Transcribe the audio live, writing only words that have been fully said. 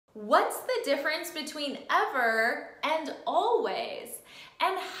What's the difference between ever and always?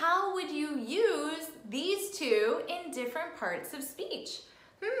 And how would you use these two in different parts of speech?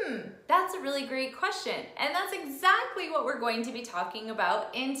 That's a really great question. And that's exactly what we're going to be talking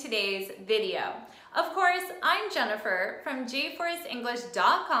about in today's video. Of course, I'm Jennifer from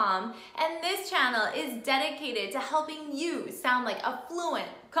JForrestEnglish.com, and this channel is dedicated to helping you sound like a fluent,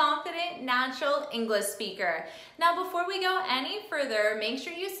 confident, natural English speaker. Now, before we go any further, make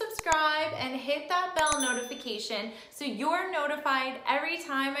sure you subscribe and hit that bell notification so you're notified every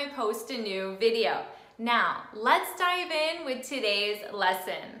time I post a new video. Now, let's dive in with today's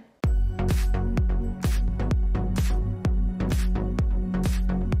lesson.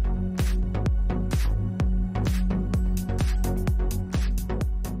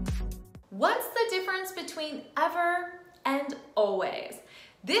 What's the difference between ever and always?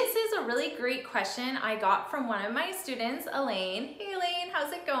 This is a really great question I got from one of my students, Elaine. Hey Elaine,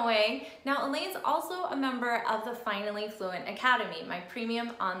 how's it going? Now Elaine's also a member of the Finally Fluent Academy, my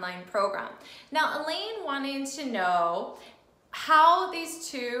premium online program. Now Elaine wanted to know how these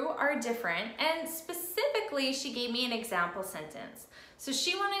two are different, and specifically she gave me an example sentence. So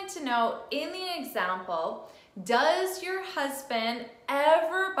she wanted to know, in the example, does your husband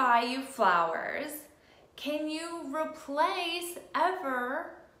ever buy you flowers? Can you replace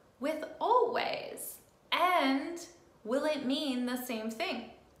ever with always? And will it mean the same thing?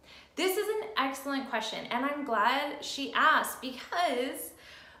 This is an excellent question, and I'm glad she asked, because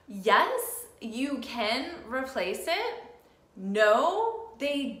yes, you can replace it. No,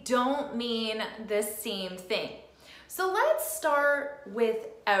 they don't mean the same thing. So let's start with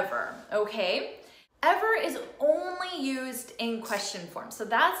ever, okay? Ever is only used in question form. So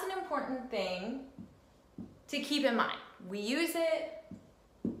that's an important thing to keep in mind. We use it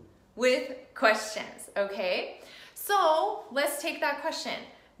with questions, okay? So let's take that question.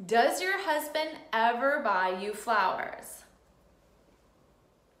 Does your husband ever buy you flowers?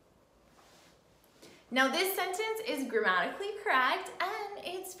 Now this sentence is grammatically correct and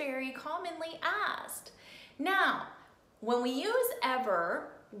it's very commonly asked. Now, when we use ever,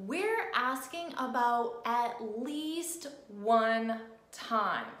 we're asking about at least one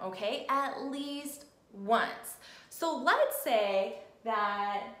time, okay? At least once. So let's say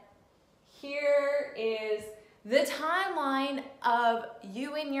that here is the timeline of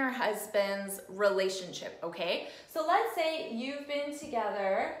you and your husband's relationship, okay? So let's say you've been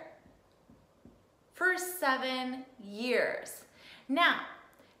together for 7 years. Now,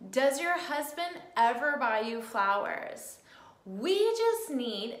 does your husband ever buy you flowers? We just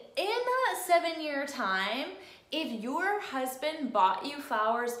need, in that 7-year time, if your husband bought you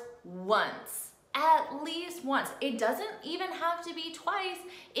flowers once, at least once. It doesn't even have to be twice.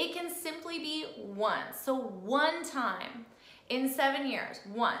 It can simply be once. So one time in 7 years,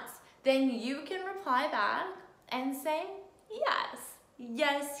 once. Then you can reply back and say, yes.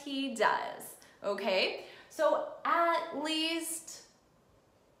 Yes, he does. Okay? So at least,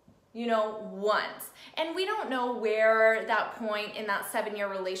 once. And we don't know where that point in that 7-year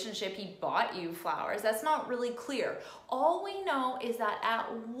relationship he bought you flowers. That's not really clear. All we know is that at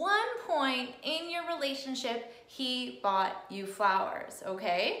one point in your relationship, he bought you flowers,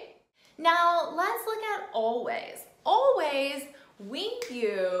 okay? Now, let's look at always. Always, we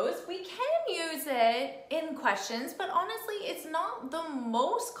can use it in questions, but honestly, it's not the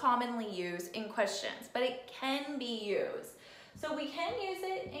most commonly used in questions, but it can be used. So we can use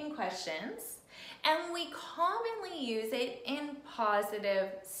it in questions, and we commonly use it in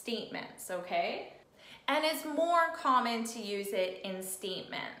positive statements, okay? And it's more common to use it in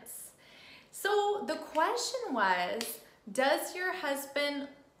statements. So the question was, does your husband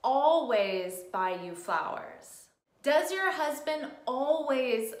always buy you flowers? Does your husband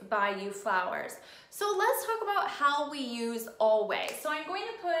always buy you flowers? So let's talk about how we use always. So I'm going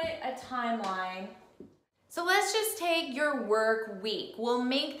to put a timeline. So let's just take your work week. We'll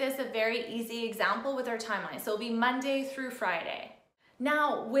make this a very easy example with our timeline. So it'll be Monday through Friday.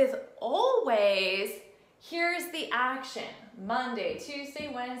 Now with always, here's the action. Monday, Tuesday,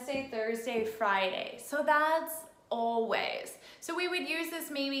 Wednesday, Thursday, Friday. So that's always. So we would use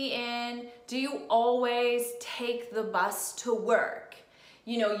this maybe in, do you always take the bus to work?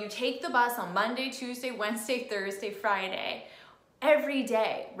 You take the bus on Monday, Tuesday, Wednesday, Thursday, Friday. Every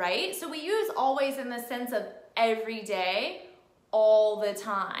day, right? So we use always in the sense of every day, all the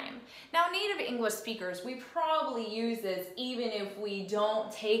time. Now, native English speakers, we probably use this even if we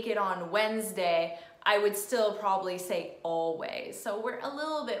don't take it on Wednesday. I would still probably say always. So we're a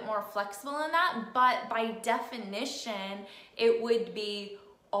little bit more flexible in that, but by definition, it would be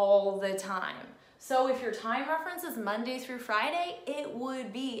all the time. So if your time reference is Monday through Friday, it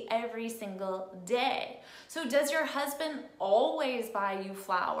would be every single day. So does your husband always buy you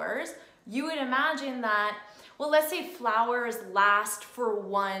flowers? You would imagine that, well, let's say flowers last for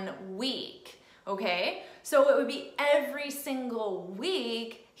 1 week, okay? So it would be every single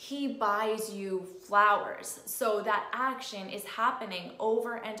week he buys you flowers. So that action is happening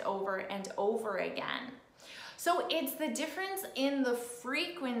over and over and over again. So it's the difference in the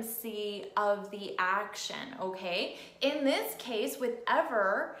frequency of the action, okay? In this case, with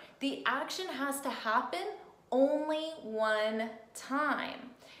ever, the action has to happen only 1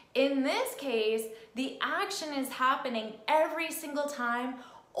 time. In this case, the action is happening every single time,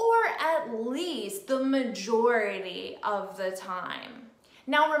 or at least the majority of the time.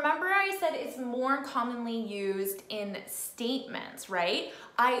 Now remember I said it's more commonly used in statements, right?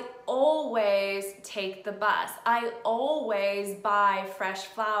 I always take the bus. I always buy fresh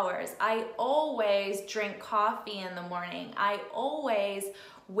flowers. I always drink coffee in the morning. I always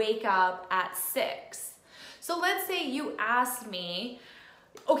wake up at 6. So let's say you asked me,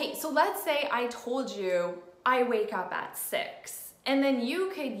 okay, so let's say I told you I wake up at 6. And then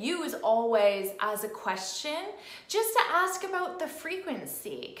you could use always as a question just to ask about the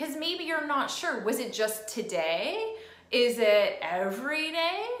frequency, because maybe you're not sure. Was it just today? Is it every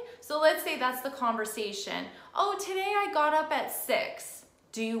day? So let's say that's the conversation. Oh, today I got up at 6.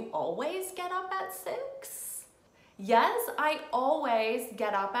 Do you always get up at 6? Yes, I always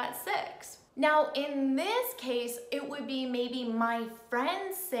get up at 6. Now in this case, it would be maybe my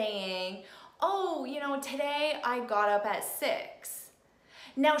friend saying, oh, you know, today I got up at 6.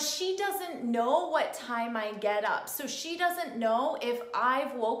 Now she doesn't know what time I get up. So she doesn't know if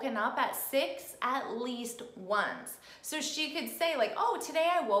I've woken up at 6 at least once. So she could say like, oh, today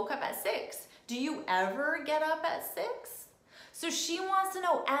I woke up at 6. Do you ever get up at 6? So she wants to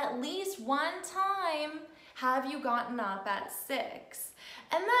know at least 1 time, have you gotten up at 6?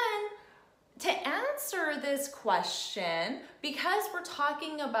 And then to answer this question, because we're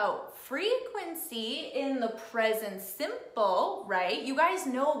talking about frequency in the present simple, right? You guys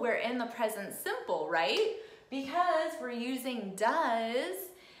know we're in the present simple, right? Because we're using does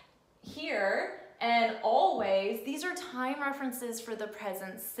here and always. These are time references for the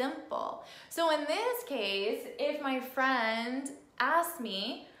present simple. So in this case, if my friend asked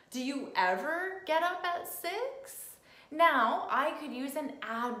me, do you ever get up at 6? Now, I could use an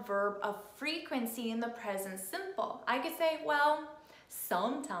adverb of frequency in the present simple. I could say, well,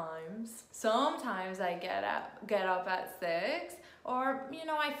 sometimes I get up at 6, or, you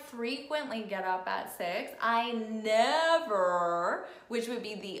know, I frequently get up at 6. I never, which would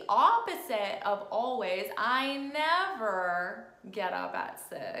be the opposite of always, I never get up at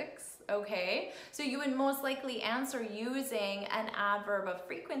 6. Okay, so you would most likely answer using an adverb of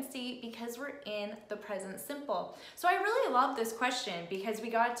frequency because we're in the present simple. So I really love this question because we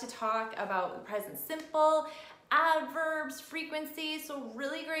got to talk about the present simple, adverbs, frequency, so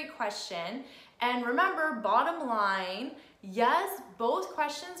really great question. And remember, bottom line, yes, both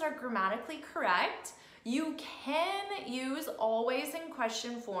questions are grammatically correct. You can use always in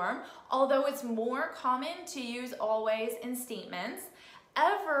question form, although it's more common to use always in statements.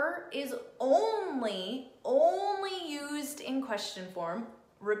 Ever is only used in question form.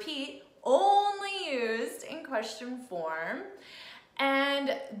 Repeat, only used in question form.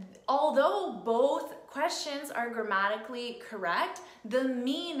 And although both questions are grammatically correct, the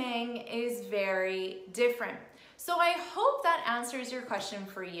meaning is very different. So I hope that answers your question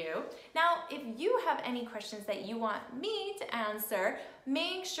for you. Now, if you have any questions that you want me to answer,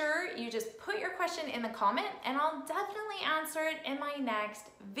 make sure you just put your question in the comment and I'll definitely answer it in my next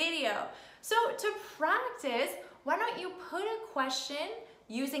video. So to practice, why don't you put a question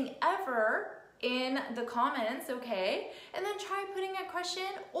using ever in the comments, okay? And then try putting a question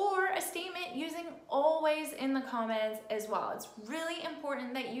or a statement using always in the comments as well. It's really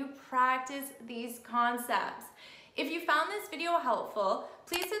important that you practice these concepts. If you found this video helpful,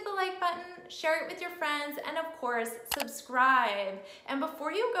 please hit the like button, share it with your friends, and of course, subscribe. And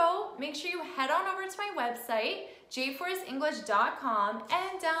before you go, make sure you head on over to my website, JForrestEnglish.com,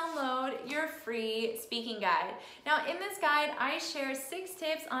 and download your free speaking guide. Now, in this guide, I share 6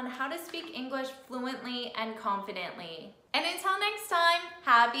 tips on how to speak English fluently and confidently. And until next time,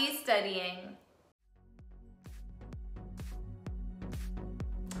 happy studying.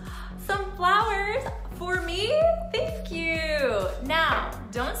 Some flowers for me? Thank you. Now,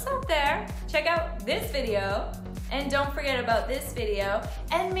 don't stop there. Check out this video and don't forget about this video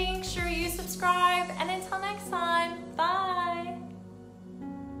and make sure you subscribe. And until next time, bye.